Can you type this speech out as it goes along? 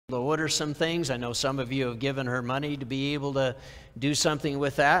to order some things. I know some of you have given her money to be able to do something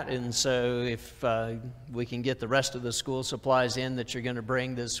with that, and so if we can get the rest of the school supplies in that you're going to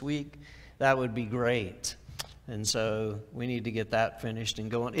bring this week, that would be great. And so we need to get that finished and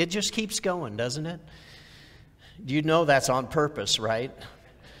going. It just keeps going, doesn't it? You know that's on purpose, right?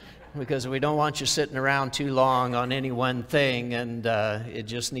 Because we don't want you sitting around too long on any one thing, and it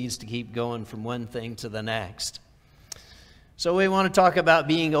just needs to keep going from one thing to the next. So we want to talk about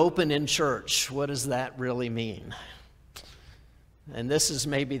being open in church. What does that really mean? And this is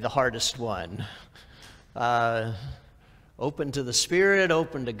maybe the hardest one. Open to the Spirit,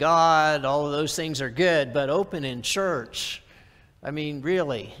 open to God, all of those things are good, but open in church, I mean,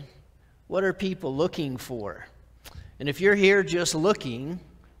 really, what are people looking for? And if you're here just looking,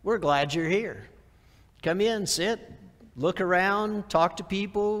 we're glad you're here. Come in, sit, look around, talk to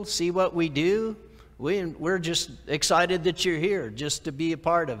people, see what we do. We're just excited that you're here, just to be a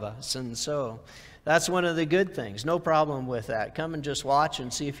part of us. And so that's one of the good things. No problem with that. Come and just watch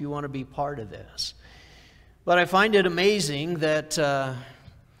and see if you want to be part of this. But I find it amazing that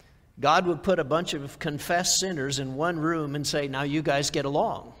God would put a bunch of confessed sinners in one room and say, now you guys get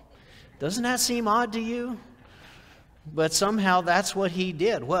along. Doesn't that seem odd to you? But somehow that's what he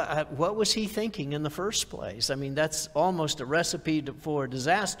did. What was he thinking in the first place? I mean, that's almost a recipe for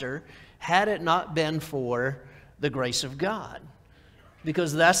disaster had it not been for the grace of God.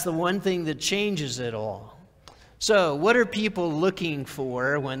 Because that's the one thing that changes it all. So what are people looking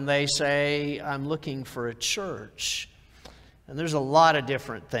for when they say, I'm looking for a church? And there's a lot of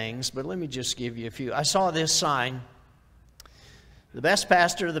different things, but let me just give you a few. I saw this sign. The best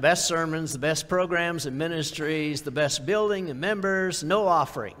pastor, the best sermons, the best programs and ministries, the best building and members, no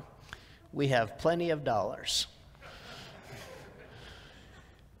offering. We have plenty of dollars.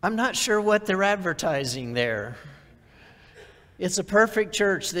 I'm not sure what they're advertising there. It's a perfect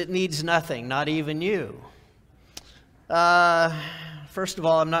church that needs nothing, not even you. First of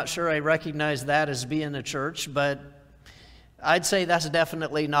all, I'm not sure I recognize that as being a church, but I'd say that's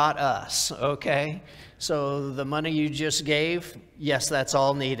definitely not us, okay? So the money you just gave, yes, that's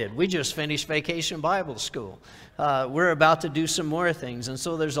all needed. We just finished Vacation Bible School. We're about to do some more things, and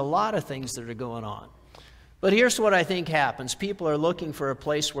so there's a lot of things that are going on. But here's what I think happens. People are looking for a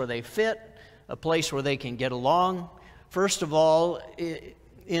place where they fit, a place where they can get along. First of all,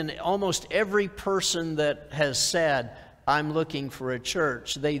 in almost every person that has said, I'm looking for a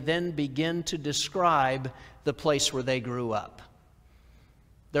church, they then begin to describe the place where they grew up.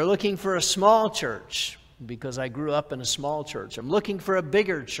 They're looking for a small church because I grew up in a small church. I'm looking for a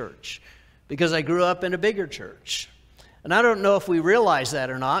bigger church because I grew up in a bigger church. And I don't know if we realize that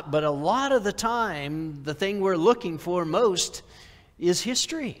or not, but a lot of the time, the thing we're looking for most is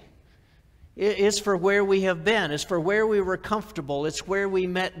history. It's for where we have been. It's for where we were comfortable. It's where we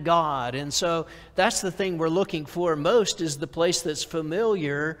met God. And so that's the thing we're looking for most, is the place that's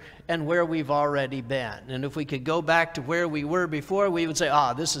familiar and where we've already been. And if we could go back to where we were before, we would say,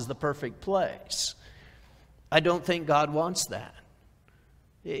 this is the perfect place. I don't think God wants that.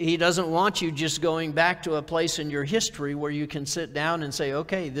 He doesn't want you just going back to a place in your history where you can sit down and say,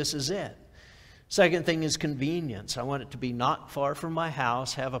 okay, this is it. Second thing is convenience. I want it to be not far from my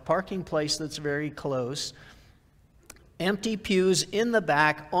house, have a parking place that's very close, empty pews in the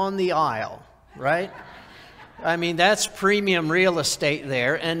back on the aisle, right? I mean, that's premium real estate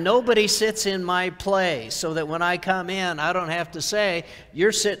there, and nobody sits in my place so that when I come in, I don't have to say,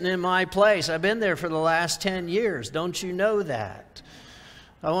 you're sitting in my place. I've been there for the last 10 years. Don't you know that?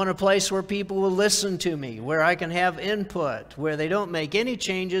 I want a place where people will listen to me, where I can have input, where they don't make any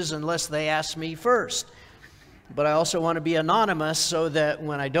changes unless they ask me first. But I also want to be anonymous so that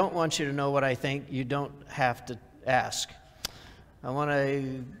when I don't want you to know what I think, you don't have to ask. I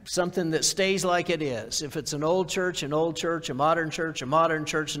want something that stays like it is. If it's an old church, an old church, a modern church,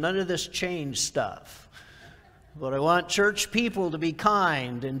 none of this change stuff. But I want church people to be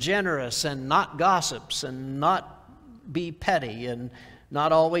kind and generous and not gossips and not be petty and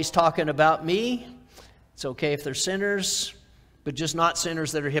not always talking about me. It's okay if they're sinners, but just not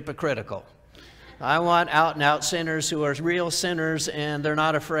sinners that are hypocritical. I want out-and-out sinners who are real sinners and they're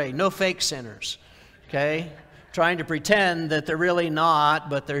not afraid. No fake sinners, okay? Trying to pretend that they're really not,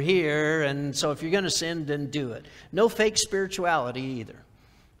 but they're here. And so if you're going to sin, then do it. No fake spirituality either.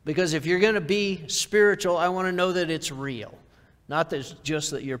 Because if you're going to be spiritual, I want to know that it's real. Not that it's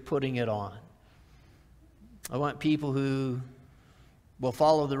just that you're putting it on. I want people who will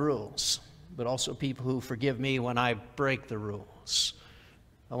follow the rules, but also people who forgive me when I break the rules.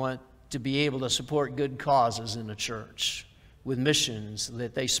 I want to be able to support good causes in the church with missions,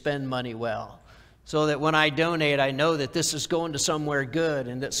 that they spend money well, so that when I donate, I know that this is going to somewhere good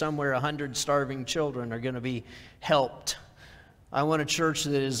and that somewhere 100 starving children are going to be helped. I want a church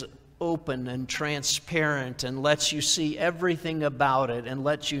that is open and transparent and lets you see everything about it and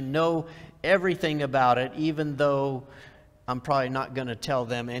lets you know everything about it, even though I'm probably not going to tell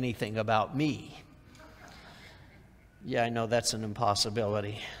them anything about me. Yeah, I know that's an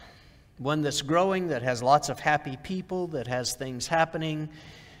impossibility. One that's growing, that has lots of happy people, that has things happening,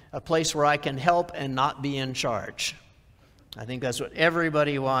 a place where I can help and not be in charge. I think that's what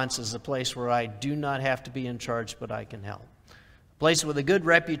everybody wants, is a place where I do not have to be in charge, but I can help. A place with a good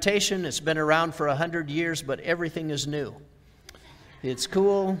reputation. It's been around for 100 years, but everything is new. It's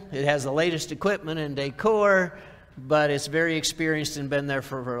cool. It has the latest equipment and decor, but it's very experienced and been there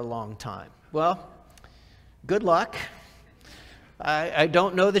for a long time. Well, good luck. I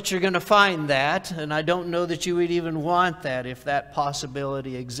don't know that you're going to find that, and I don't know that you would even want that if that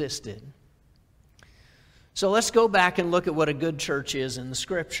possibility existed. So let's go back and look at what a good church is in the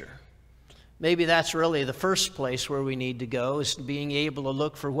Scripture. Maybe that's really the first place where we need to go, is being able to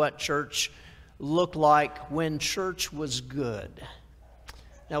look for what church looked like when church was good.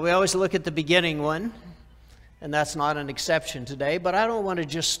 Now, we always look at the beginning one, and that's not an exception today, but I don't want to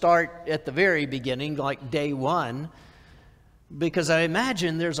just start at the very beginning, like day one, because I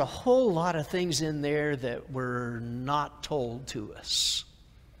imagine there's a whole lot of things in there that were not told to us.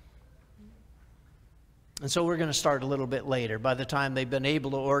 And so we're going to start a little bit later, by the time they've been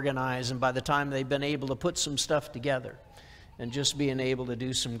able to organize and by the time they've been able to put some stuff together and just being able to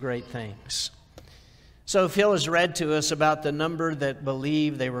do some great things. So Phil has read to us about the number that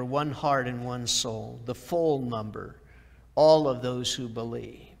believed. They were one heart and one soul, the full number, all of those who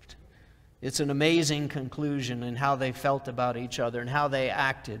believed. It's an amazing conclusion in how they felt about each other and how they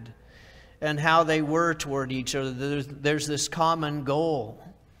acted and how they were toward each other. There's this common goal.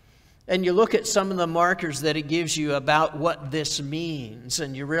 And you look at some of the markers that it gives you about what this means,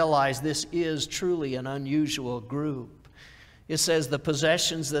 and you realize this is truly an unusual group. It says the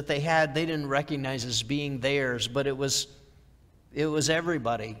possessions that they had, they didn't recognize as being theirs, but it was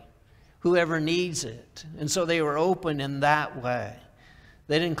everybody, whoever needs it. And so they were open in that way.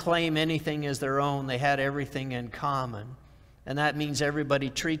 They didn't claim anything as their own. They had everything in common. And that means everybody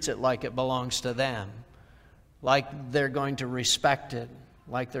treats it like it belongs to them, like they're going to respect it,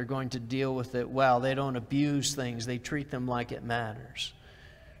 like they're going to deal with it well. They don't abuse things. They treat them like it matters.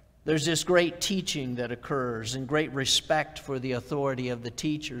 There's this great teaching that occurs and great respect for the authority of the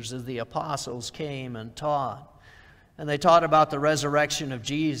teachers as the apostles came and taught. And they taught about the resurrection of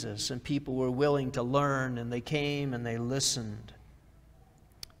Jesus, and people were willing to learn, and they came and they listened.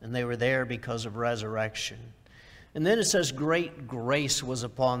 And they were there because of resurrection. And then it says great grace was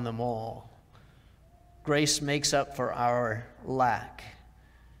upon them all. Grace makes up for our lack.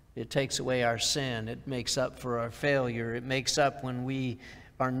 It takes away our sin. It makes up for our failure. It makes up when we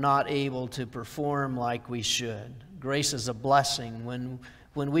are not able to perform like we should. Grace is a blessing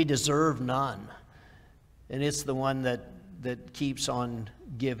when we deserve none. And it's the one that keeps on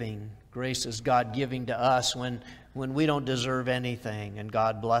giving. Grace is God giving to us when we don't deserve anything, and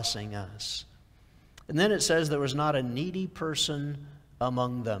God blessing us. And then it says there was not a needy person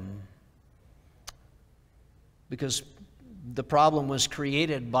among them, because the problem was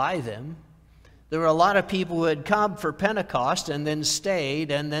created by them. There were a lot of people who had come for Pentecost and then stayed,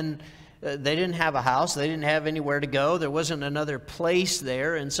 and then they didn't have a house. They didn't have anywhere to go. There wasn't another place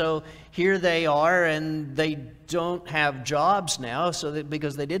there. And so here they are, and they don't have jobs now, so that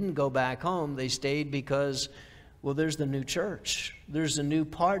because they didn't go back home, they stayed because, well, there's the new church. There's a new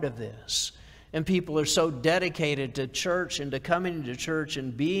part of this. And people are so dedicated to church and to coming to church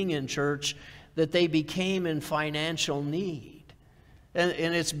and being in church that they became in financial need. And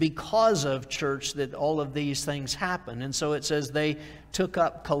it's because of church that all of these things happen. And so it says they took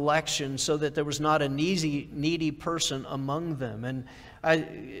up collection so that there was not a needy person among them. And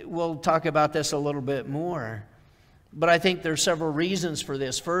we'll talk about this a little bit more. But I think there are several reasons for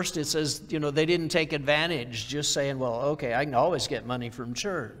this. First, it says, they didn't take advantage, just saying, well, okay, I can always get money from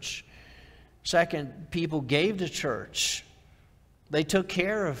church. Second, people gave to church. They took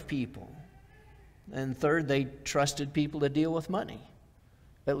care of people. And third, they trusted people to deal with money,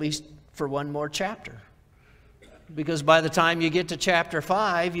 at least for one more chapter. Because by the time you get to chapter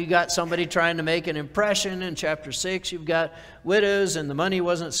 5, you got somebody trying to make an impression. In chapter 6, you've got widows, and the money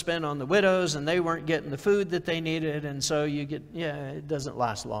wasn't spent on the widows, and they weren't getting the food that they needed. And so it doesn't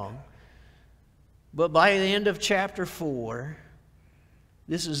last long. But by the end of chapter 4,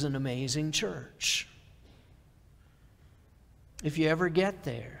 this is an amazing church. If you ever get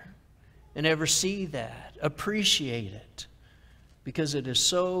there and ever see that, appreciate it, because it is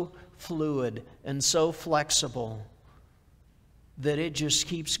so fluid and so flexible that it just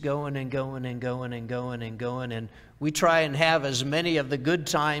keeps going and going and going and going and going. And we try and have as many of the good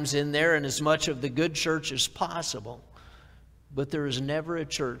times in there and as much of the good church as possible. But there is never a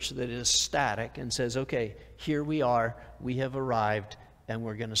church that is static and says, okay, here we are, we have arrived, and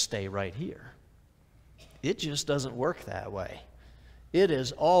we're going to stay right here. It just doesn't work that way. It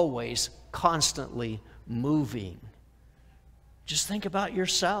is always constantly moving. Just think about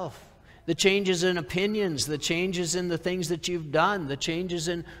yourself. The changes in opinions, the changes in the things that you've done, the changes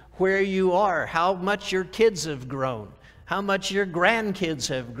in where you are, how much your kids have grown, how much your grandkids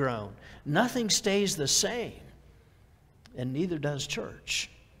have grown. Nothing stays the same, and neither does church.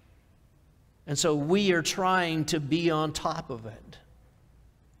 And so we are trying to be on top of it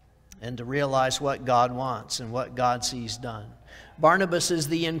and to realize what God wants and what God sees done. Barnabas is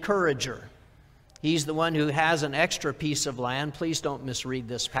the encourager. He's the one who has an extra piece of land. Please don't misread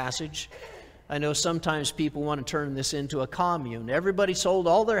this passage. I know sometimes people want to turn this into a commune. Everybody sold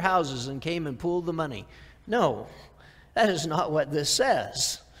all their houses and came and pooled the money. No, that is not what this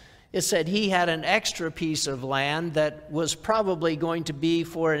says. It said he had an extra piece of land that was probably going to be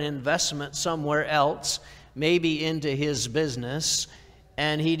for an investment somewhere else, maybe into his business,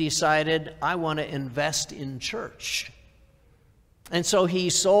 and he decided, I want to invest in church. And so he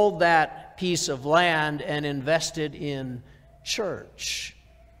sold that piece of land and invested in church.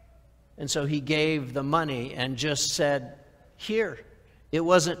 And so he gave the money and just said, here. It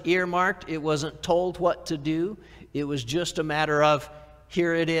wasn't earmarked. It wasn't told what to do. It was just a matter of,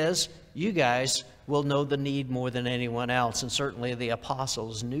 here it is. You guys will know the need more than anyone else. And certainly the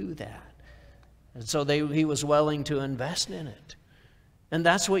apostles knew that. And so he was willing to invest in it. And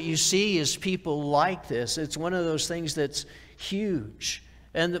that's what you see is people like this. It's one of those things that's huge.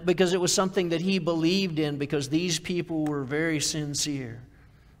 And because it was something that he believed in, because these people were very sincere.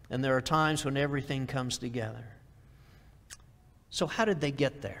 And there are times when everything comes together. So how did they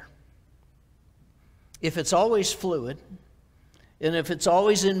get there? If it's always fluid, and if it's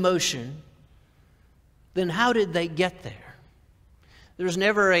always in motion, then how did they get there? There's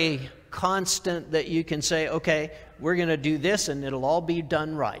never a constant that you can say, okay, we're going to do this and it'll all be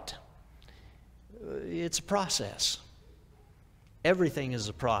done right. It's a process. Everything is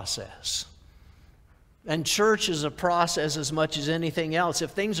a process. And church is a process as much as anything else.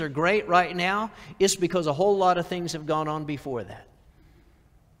 If things are great right now, it's because a whole lot of things have gone on before that.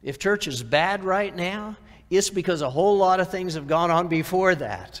 If church is bad right now, it's because a whole lot of things have gone on before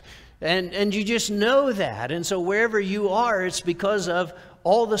that. And you just know that. And so wherever you are, it's because of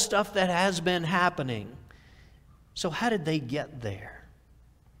all the stuff that has been happening. So how did they get there?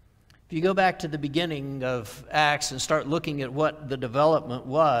 If you go back to the beginning of Acts and start looking at what the development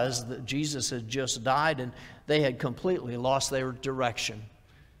was, that Jesus had just died and they had completely lost their direction.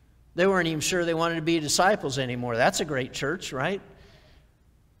 They weren't even sure they wanted to be disciples anymore. That's a great church, right?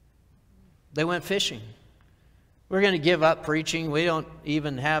 They went fishing. We're going to give up preaching. We don't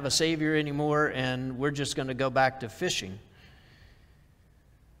even have a Savior anymore, and we're just going to go back to fishing.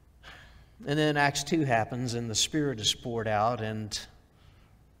 And then Acts 2 happens, and the Spirit is poured out, and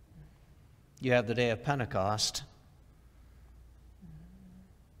you have the day of Pentecost.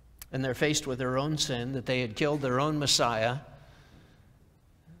 And they're faced with their own sin, that they had killed their own Messiah.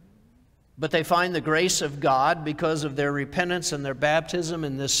 But they find the grace of God because of their repentance and their baptism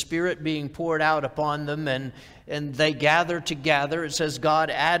and the Spirit being poured out upon them. And they gather together. It says God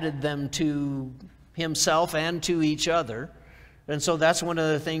added them to Himself and to each other. And so that's one of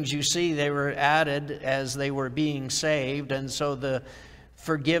the things you see. They were added as they were being saved. And so the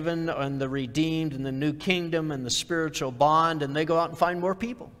forgiven and the redeemed and the new kingdom and the spiritual bond, and they go out and find more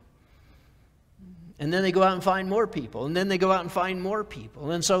people. And then they go out and find more people. And then they go out and find more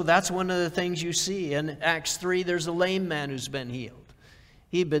people. And so that's one of the things you see. In Acts 3, there's a lame man who's been healed.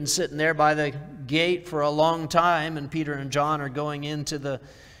 He'd been sitting there by the gate for a long time, and Peter and John are going into the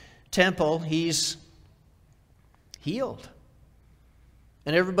temple. He's healed.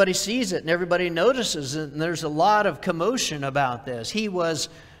 And everybody sees it, and everybody notices it, and there's a lot of commotion about this. He was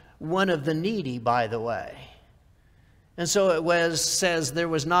one of the needy, by the way. And so it says there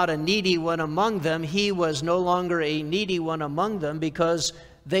was not a needy one among them. He was no longer a needy one among them because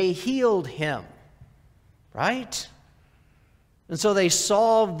they healed him. Right? And so they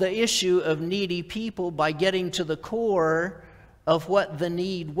solved the issue of needy people by getting to the core of what the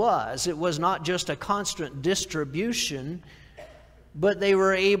need was. It was not just a constant distribution, but they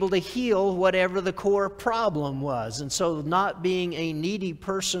were able to heal whatever the core problem was. And so not being a needy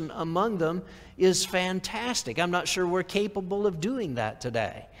person among them is fantastic. I'm not sure we're capable of doing that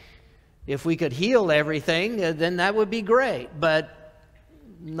today. If we could heal everything, then that would be great. But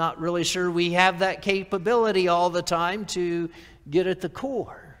not really sure we have that capability all the time to get at the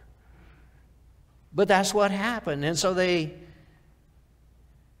core. But that's what happened. And so they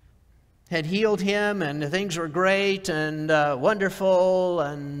had healed him, and things were great and wonderful,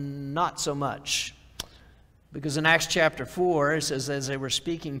 and not so much. Because in Acts chapter 4, it says, as they were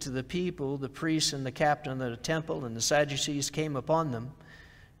speaking to the people, the priests and the captain of the temple and the Sadducees came upon them,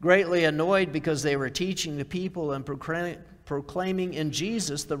 greatly annoyed because they were teaching the people and proclaiming in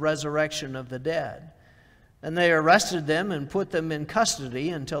Jesus the resurrection of the dead. And they arrested them and put them in custody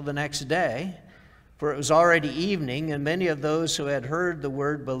until the next day, for it was already evening, and many of those who had heard the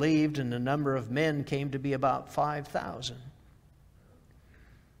word believed, and the number of men came to be about 5,000.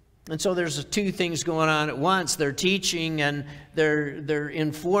 And so there's two things going on at once. They're teaching and they're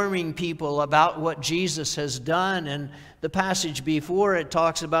informing people about what Jesus has done. And the passage before it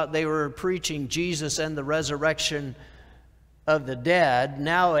talks about they were preaching Jesus and the resurrection of the dead.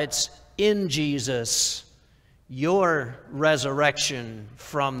 Now it's in Jesus, your resurrection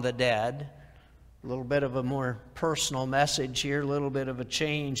from the dead. A little bit of a more personal message here, a little bit of a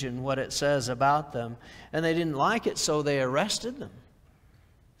change in what it says about them. And they didn't like it, so they arrested them.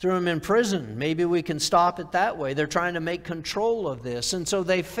 Threw them in prison. Maybe we can stop it that way. They're trying to make control of this. And so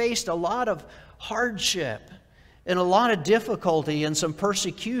they faced a lot of hardship and a lot of difficulty and some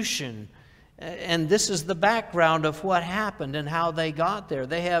persecution. And this is the background of what happened and how they got there.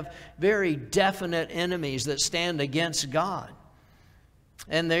 They have very definite enemies that stand against God.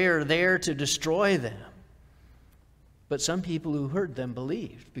 And they are there to destroy them. But some people who heard them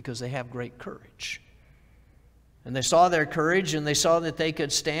believed because they have great courage. And they saw their courage, and they saw that they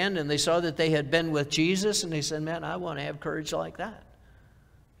could stand, and they saw that they had been with Jesus, and they said, man, I want to have courage like that.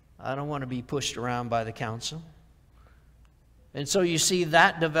 I don't want to be pushed around by the council. And so you see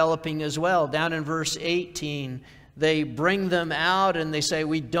that developing as well. Down in verse 18, they bring them out, and they say,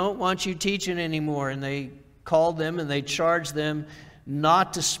 we don't want you teaching anymore. And they called them, and they charged them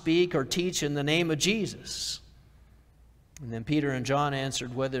not to speak or teach in the name of Jesus. And then Peter and John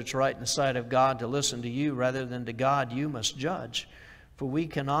answered, whether it's right in the sight of God to listen to you rather than to God, you must judge. For we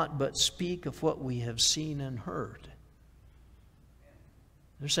cannot but speak of what we have seen and heard.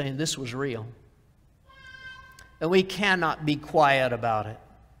 They're saying this was real. And we cannot be quiet about it.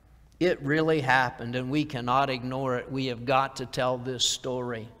 It really happened, and we cannot ignore it. We have got to tell this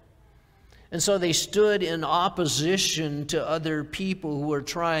story. And so they stood in opposition to other people who were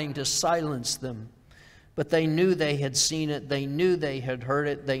trying to silence them. But they knew they had seen it. They knew they had heard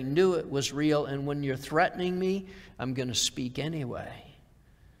it. They knew it was real. And when you're threatening me, I'm going to speak anyway.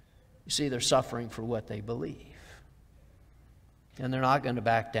 You see, they're suffering for what they believe. And they're not going to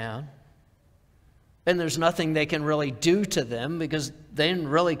back down. And there's nothing they can really do to them because they didn't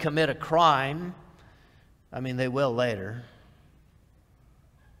really commit a crime. I mean, they will later.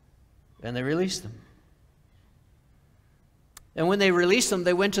 And they released them. And when they released them,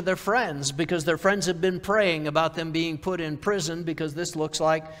 they went to their friends because their friends had been praying about them being put in prison because this looks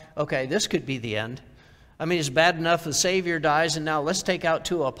like, okay, this could be the end. I mean, it's bad enough the Savior dies and now let's take out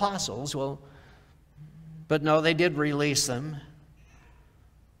 2 apostles. Well, but no, they did release them.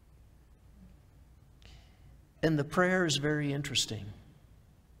 And the prayer is very interesting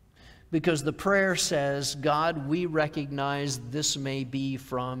because the prayer says, God, we recognize this may be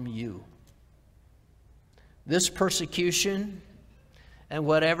from you. This persecution and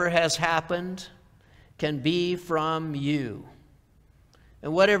whatever has happened can be from you.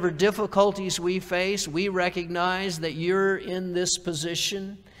 And whatever difficulties we face, we recognize that you're in this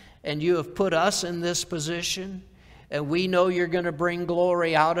position and you have put us in this position. And we know you're going to bring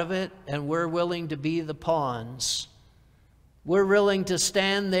glory out of it, and we're willing to be the pawns. We're willing to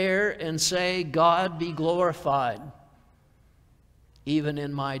stand there and say, God be glorified, even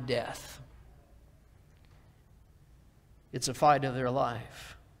in my death. It's a fight of their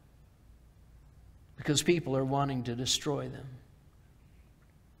life because people are wanting to destroy them.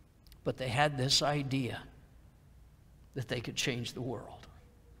 But they had this idea that they could change the world.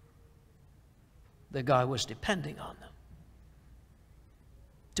 That God was depending on them.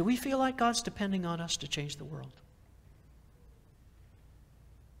 Do we feel like God's depending on us to change the world?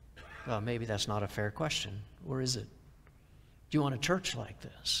 Well, maybe that's not a fair question. Or is it? Do you want a church like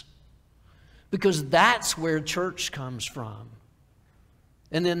this? Because that's where church comes from.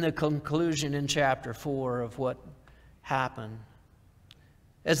 And then the conclusion in chapter 4 of what happened.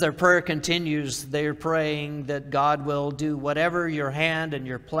 As their prayer continues, they're praying that God will do whatever your hand and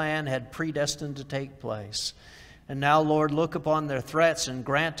your plan had predestined to take place. And now, Lord, look upon their threats and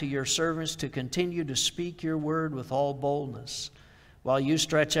grant to your servants to continue to speak your word with all boldness. while you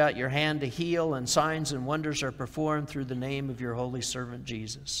stretch out your hand to heal, and signs and wonders are performed through the name of your holy servant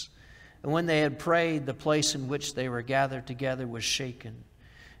Jesus." And when they had prayed, the place in which they were gathered together was shaken,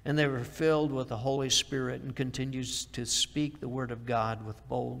 and they were filled with the Holy Spirit and continued to speak the word of God with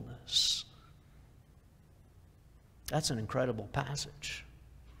boldness. That's an incredible passage.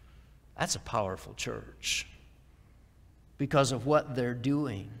 That's a powerful church because of what they're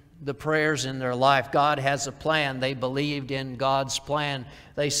doing. The prayers in their life. God has a plan. They believed in God's plan.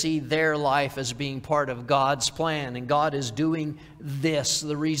 They see their life as being part of God's plan. And God is doing this.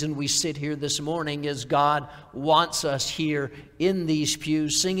 The reason we sit here this morning is God wants us here in these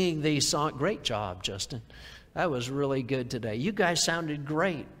pews singing these songs. Great job, Justin. That was really good today. You guys sounded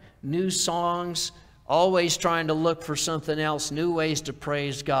great. New songs, always trying to look for something else, new ways to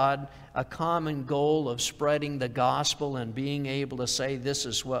praise God. A common goal of spreading the gospel and being able to say this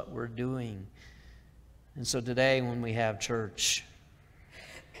is what we're doing. And so today when we have church,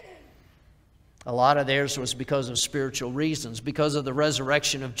 a lot of theirs was because of spiritual reasons, because of the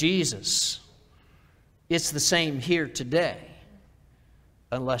resurrection of Jesus. It's the same here today,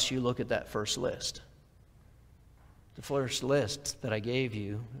 unless you look at that first list. The first list that I gave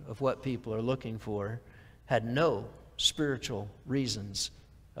you of what people are looking for had no spiritual reasons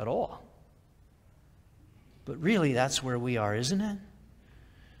at all. But really, that's where we are, isn't it?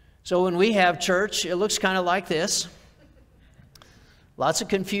 So when we have church, it looks kind of like this. Lots of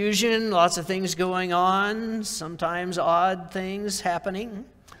confusion, lots of things going on, sometimes odd things happening.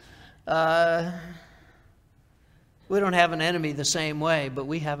 We don't have an enemy the same way, but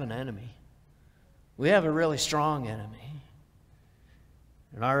we have an enemy. We have a really strong enemy.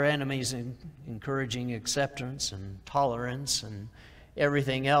 And our enemy is encouraging acceptance and tolerance and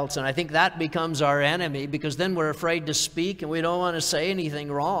everything else. And I think that becomes our enemy because then we're afraid to speak and we don't want to say anything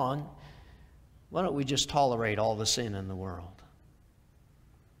wrong. Why don't we just tolerate all the sin in the world?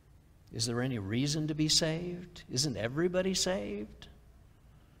 Is there any reason to be saved? Isn't everybody saved?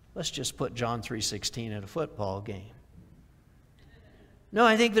 Let's just put John 3:16 at a football game. No,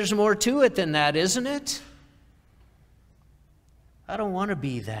 I think there's more to it than that, isn't it? I don't want to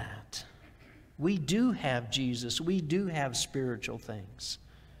be that. We do have Jesus. We do have spiritual things.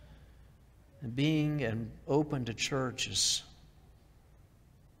 And being open to churches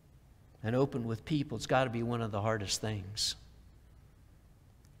and open with people, it's got to be one of the hardest things.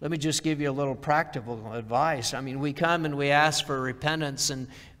 Let me just give you a little practical advice. I mean, we come and we ask for repentance, and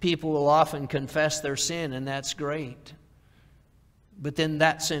people will often confess their sin, and that's great. But then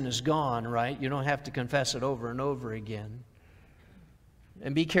that sin is gone, right? You don't have to confess it over and over again.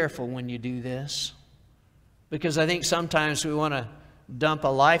 And be careful when you do this, because I think sometimes we want to dump a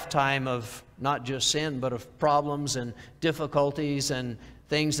lifetime of not just sin, but of problems and difficulties and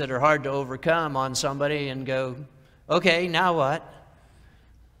things that are hard to overcome on somebody and go, okay, now what?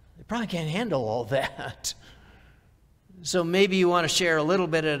 They probably can't handle all that. So maybe you want to share a little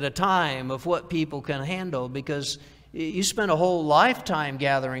bit at a time of what people can handle, because you spend a whole lifetime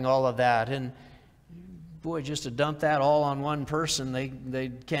gathering all of that, and boy, just to dump that all on one person, they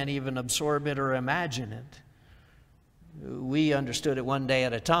can't even absorb it or imagine it. We understood it one day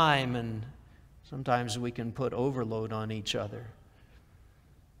at a time, and sometimes we can put overload on each other.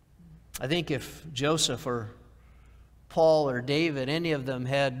 I think if Joseph or Paul or David, any of them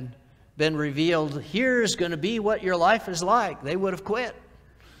had been revealed, here's going to be what your life is like, they would have quit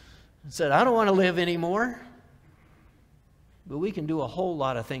and said, I don't want to live anymore. But we can do a whole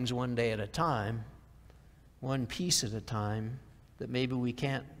lot of things one day at a time, one piece at a time, that maybe we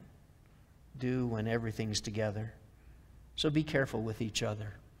can't do when everything's together. So be careful with each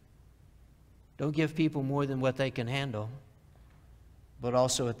other. Don't give people more than what they can handle, but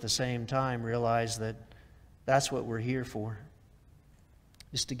also at the same time realize that that's what we're here for,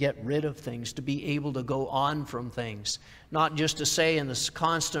 is to get rid of things, to be able to go on from things, not just to say in this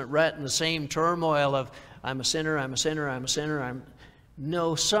constant rut and the same turmoil of, I'm a sinner, I'm a sinner, I'm a sinner.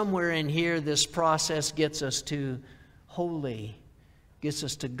 No, somewhere in here this process gets us to holy, gets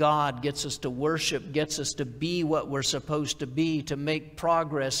us to God, gets us to worship, gets us to be what we're supposed to be, to make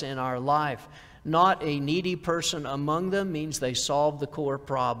progress in our life. Not a needy person among them means they solved the core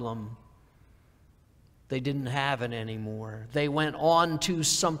problem. They didn't have it anymore. They went on to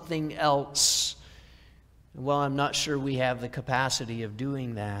something else. Well, I'm not sure we have the capacity of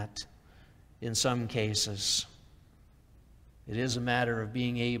doing that in some cases. It is a matter of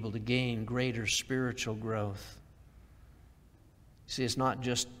being able to gain greater spiritual growth. See, it's not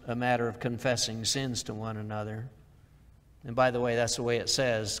just a matter of confessing sins to one another. And by the way, that's the way it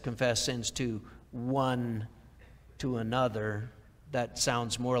says, confess sins to one to another. That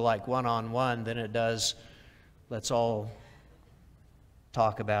sounds more like one-on-one than it does, let's all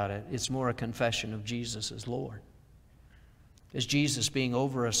talk about it. It's more a confession of Jesus as Lord. As Jesus being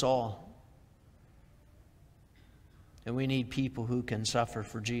over us all. And we need people who can suffer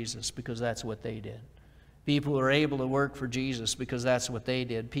for Jesus because that's what they did. People who are able to work for Jesus because that's what they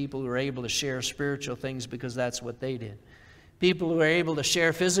did. People who are able to share spiritual things because that's what they did. People who are able to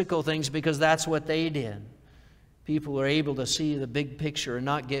share physical things because that's what they did. People who are able to see the big picture and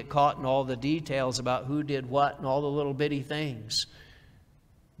not get caught in all the details about who did what and all the little bitty things.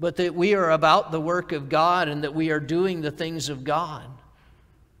 But that we are about the work of God and that we are doing the things of God.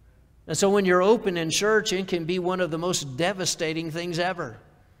 And so when you're open in church, it can be one of the most devastating things ever.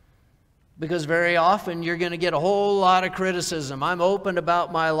 Because very often you're going to get a whole lot of criticism. I'm open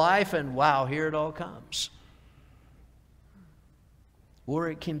about my life and wow, here it all comes. Or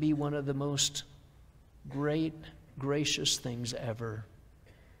it can be one of the most great, gracious things ever.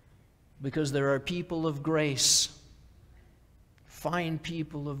 Because there are people of grace, fine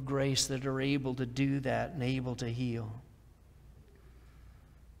people of grace that are able to do that and able to heal.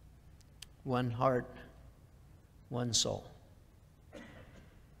 One heart, one soul.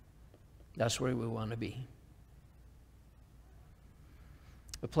 That's where we want to be.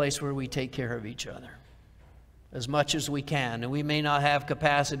 A place where we take care of each other as much as we can. And we may not have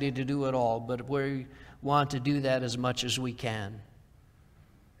capacity to do it all, but we want to do that as much as we can.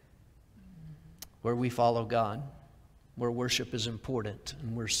 Where we follow God, where worship is important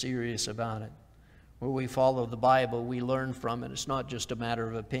and we're serious about it. Where we follow the Bible, we learn from it. It's not just a matter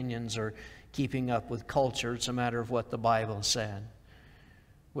of opinions or keeping up with culture. It's a matter of what the Bible said.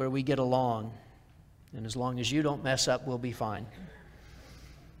 Where we get along. And as long as you don't mess up, we'll be fine.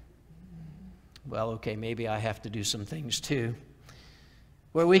 Well, okay, maybe I have to do some things too.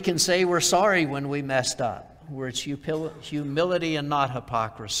 Where we can say we're sorry when we messed up. Where it's humility and not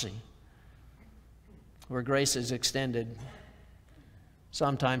hypocrisy. Where grace is extended.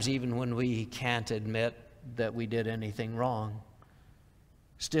 Sometimes even when we can't admit that we did anything wrong.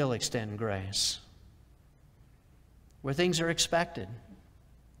 Still extend grace. Where things are expected.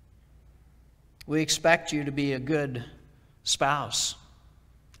 We expect you to be a good spouse,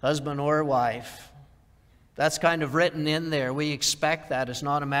 husband or wife. That's kind of written in there. We expect that. It's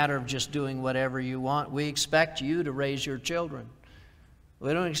not a matter of just doing whatever you want. We expect you to raise your children.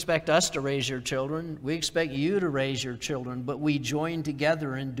 We don't expect us to raise your children. We expect you to raise your children, but we join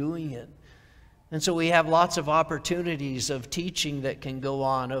together in doing it. And so we have lots of opportunities of teaching that can go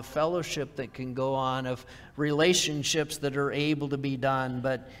on, of fellowship that can go on, of relationships that are able to be done.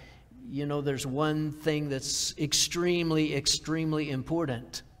 But, you know, there's one thing that's extremely, extremely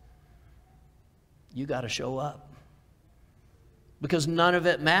important. You got to show up. Because none of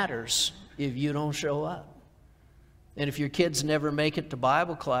it matters if you don't show up. And if your kids never make it to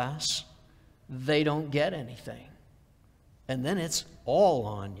Bible class, they don't get anything. And then it's all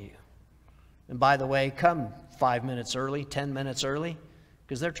on you. And by the way, come 5 minutes early, 10 minutes early,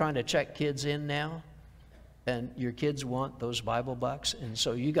 because they're trying to check kids in now. And your kids want those Bible bucks. And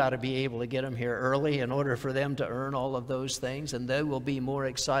so you got to be able to get them here early in order for them to earn all of those things. And they will be more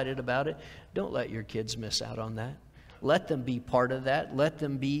excited about it. Don't let your kids miss out on that. Let them be part of that. Let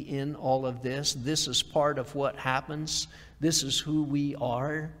them be in all of this. This is part of what happens. This is who we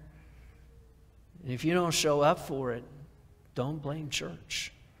are. And if you don't show up for it, don't blame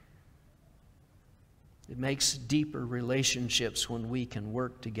church. It makes deeper relationships when we can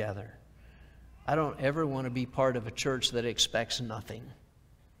work together. I don't ever want to be part of a church that expects nothing.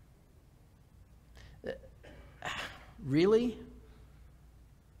 Really?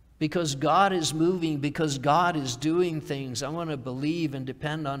 Because God is moving, because God is doing things, I want to believe and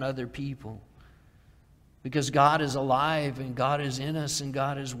depend on other people. Because God is alive and God is in us and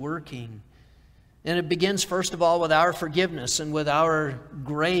God is working. And it begins, first of all, with our forgiveness and with our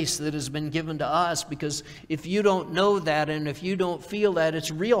grace that has been given to us. Because if you don't know that and if you don't feel that,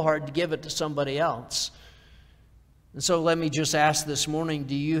 it's real hard to give it to somebody else. And so let me just ask this morning,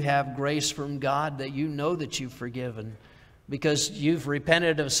 do you have grace from God that you know that you've forgiven? Because you've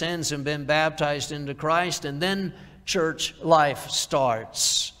repented of sins and been baptized into Christ, and then church life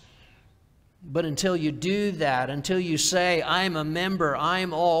starts. But until you do that, until you say, I'm a member,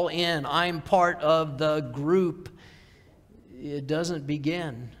 I'm all in, I'm part of the group, it doesn't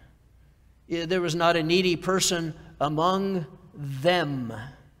begin. There was not a needy person among them.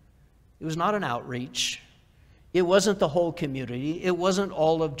 It was not an outreach. It wasn't the whole community. It wasn't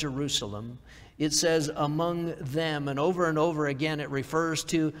all of Jerusalem. It says among them, and over again it refers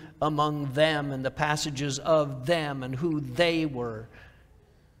to among them and the passages of them and who they were.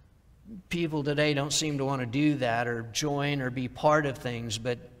 People today don't seem to want to do that or join or be part of things,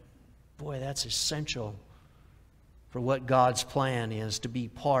 but boy, that's essential for what God's plan is, to be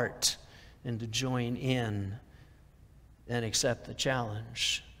part and to join in and accept the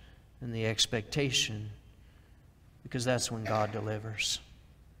challenge and the expectation, because that's when God delivers.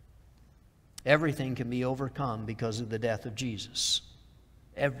 Everything can be overcome because of the death of Jesus.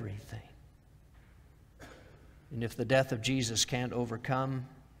 Everything. And if the death of Jesus can't overcome,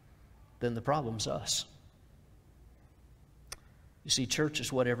 then the problem's us. You see, church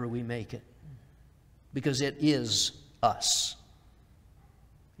is whatever we make it, because it is us.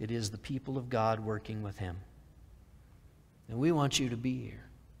 It is the people of God working with Him. And we want you to be here.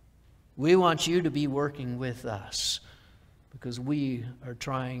 We want you to be working with us, because we are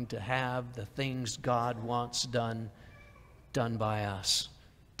trying to have the things God wants done by us,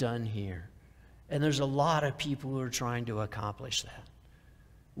 done here. And there's a lot of people who are trying to accomplish that.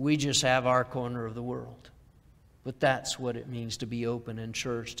 We just have our corner of the world. But that's what it means to be open in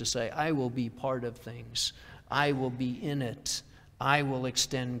church, to say, I will be part of things. I will be in it. I will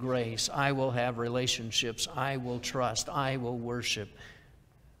extend grace. I will have relationships. I will trust. I will worship.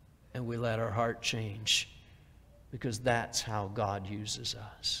 And we let our heart change, because that's how God uses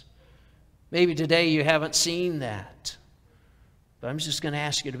us. Maybe today you haven't seen that, but I'm just going to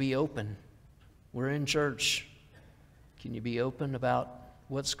ask you to be open. We're in church. Can you be open about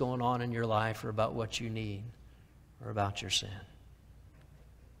what's going on in your life, or about what you need, or about your sin?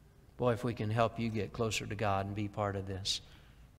 Boy, if we can help you get closer to God and be part of this,